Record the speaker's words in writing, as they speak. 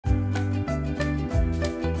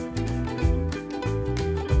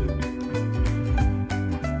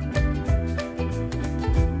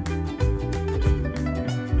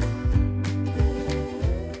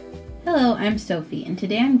I'm Sophie, and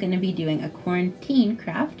today I'm going to be doing a quarantine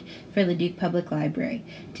craft for Leduc Public Library.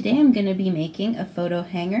 Today I'm going to be making a photo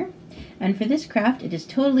hanger, and for this craft it is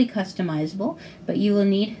totally customizable, but you will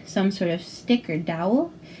need some sort of stick or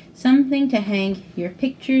dowel, something to hang your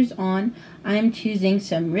pictures on. I'm choosing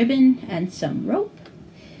some ribbon and some rope,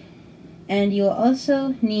 and you'll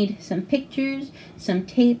also need some pictures, some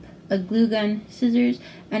tape, a glue gun, scissors,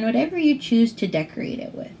 and whatever you choose to decorate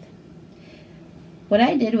it with. What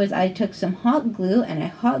I did was I took some hot glue and I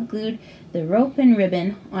hot glued the rope and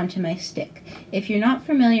ribbon onto my stick. If you're not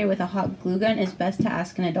familiar with a hot glue gun, it's best to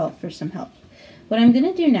ask an adult for some help. What I'm going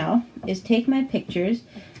to do now is take my pictures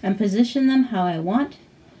and position them how I want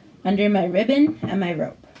under my ribbon and my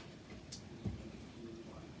rope.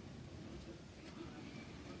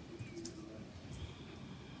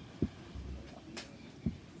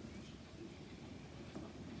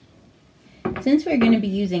 Since we're going to be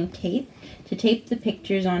using tape to tape the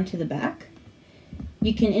pictures onto the back,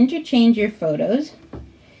 you can interchange your photos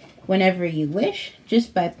whenever you wish,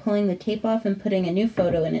 just by pulling the tape off and putting a new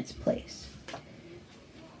photo in its place.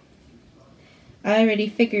 I already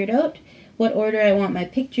figured out what order I want my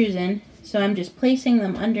pictures in, so I'm just placing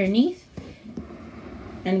them underneath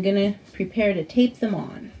and going to prepare to tape them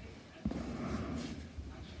on.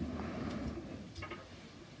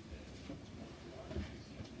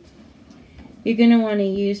 You're going to want to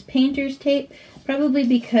use painter's tape, probably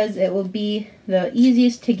because it will be the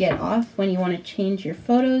easiest to get off when you want to change your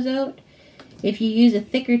photos out. If you use a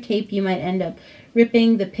thicker tape, you might end up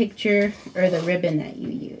ripping the picture or the ribbon that you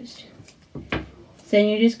used. So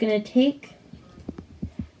you're just going to take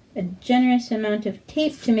a generous amount of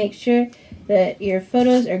tape to make sure that your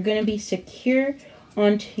photos are going to be secure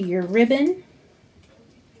onto your ribbon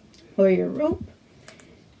or your rope.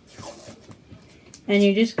 And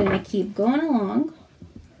you're just going to keep going along,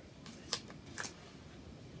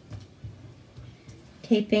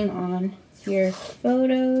 taping on your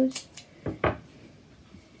photos.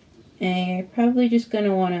 And you're probably just going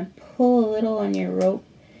to want to pull a little on your rope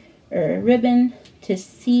or ribbon to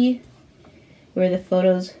see where the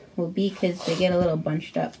photos will be, because they get a little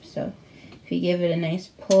bunched up. So if you give it a nice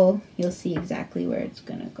pull, you'll see exactly where it's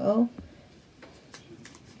going to go.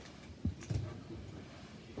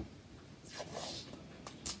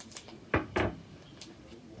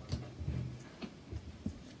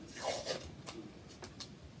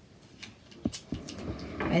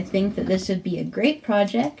 I think that this would be a great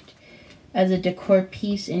project as a decor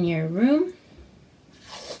piece in your room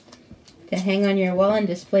to hang on your wall and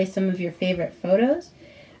display some of your favorite photos.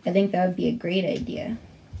 I think that would be a great idea.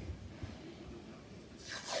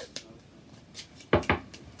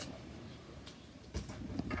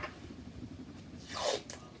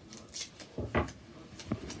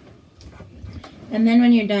 And then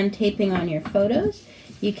when you're done taping on your photos,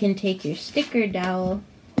 you can take your sticker dowel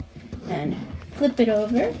and flip it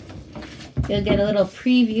over. You'll get a little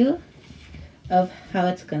preview of how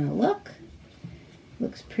it's going to look.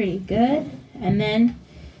 Looks pretty good. And then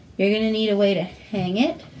you're going to need a way to hang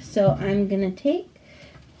it. So I'm going to take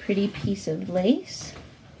a pretty piece of lace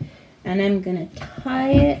and I'm going to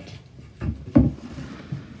tie it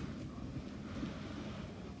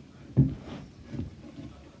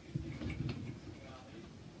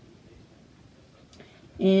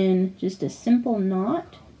in just a simple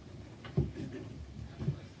knot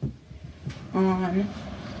on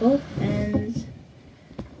both ends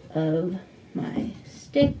of my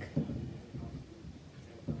stick.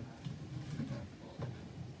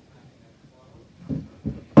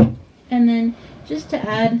 And then just to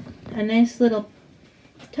add a nice little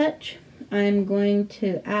touch, I'm going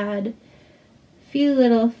to add a few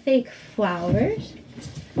little fake flowers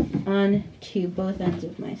onto both ends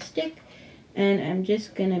of my stick, and I'm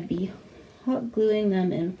just going to be hot gluing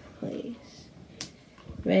them in place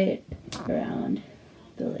right around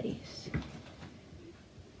the lace.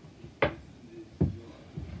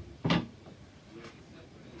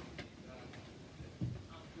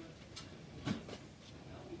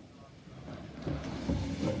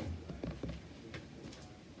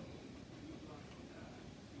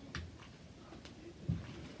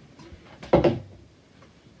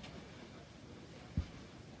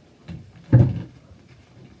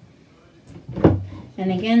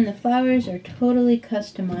 And again, the flowers are totally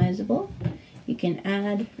customizable. You can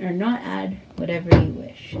add or not add whatever you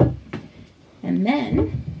wish. And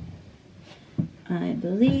then I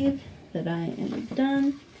believe that I am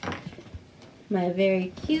done my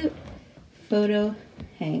very cute photo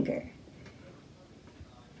hanger.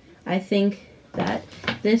 I think that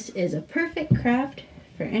this is a perfect craft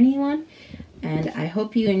for anyone, and I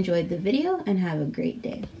hope you enjoyed the video and have a great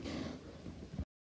day.